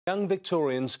Young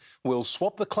Victorians will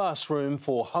swap the classroom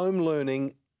for home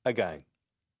learning again.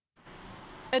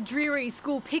 A dreary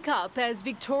school pickup as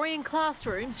Victorian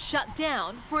classrooms shut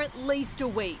down for at least a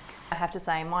week. I have to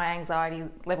say my anxiety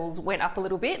levels went up a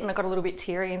little bit and I got a little bit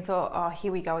teary and thought, oh,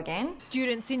 here we go again.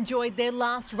 Students enjoyed their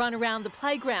last run around the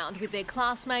playground with their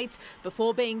classmates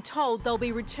before being told they'll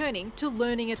be returning to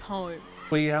learning at home.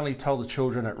 We only told the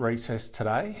children at recess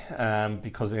today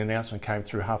because the announcement came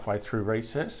through halfway through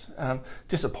recess.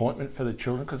 Disappointment for the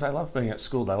children because they love being at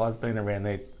school, they love being around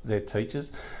their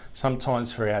teachers.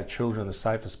 Sometimes for our children the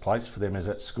safest place for them is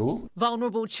at school.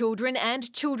 Vulnerable children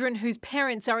and children whose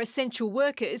parents are essential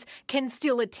workers can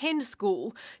still attend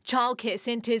school. Childcare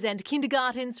centres and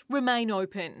kindergartens remain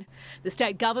open. The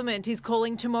state government is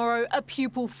calling tomorrow a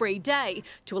pupil-free day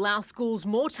to allow schools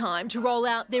more time to roll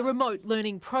out their remote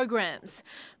learning programs.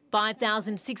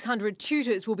 5,600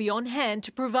 tutors will be on hand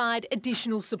to provide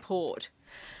additional support.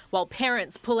 While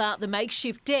parents pull out the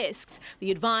makeshift desks, the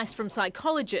advice from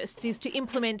psychologists is to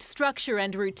implement structure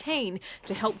and routine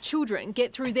to help children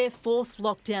get through their fourth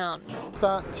lockdown.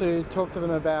 Start to talk to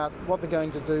them about what they're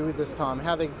going to do with this time,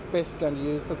 how they're best going to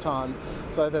use the time,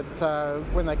 so that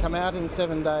when they come out in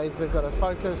 7 days, they've got a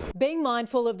focus. Being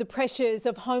mindful of the pressures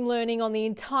of home learning on the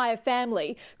entire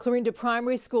family, Clorinda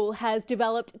Primary School has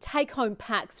developed take-home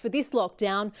packs for this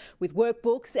lockdown with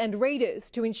workbooks and readers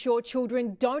to ensure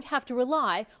children don't have to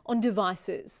rely on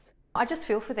devices. I just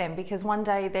feel for them because one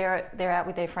day they're out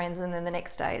with their friends and then the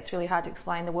next day it's really hard to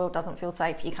explain the world doesn't feel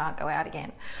safe, you can't go out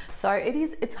again. So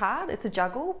it's hard, it's a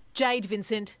juggle. Jayde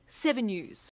Vincent, 7 News.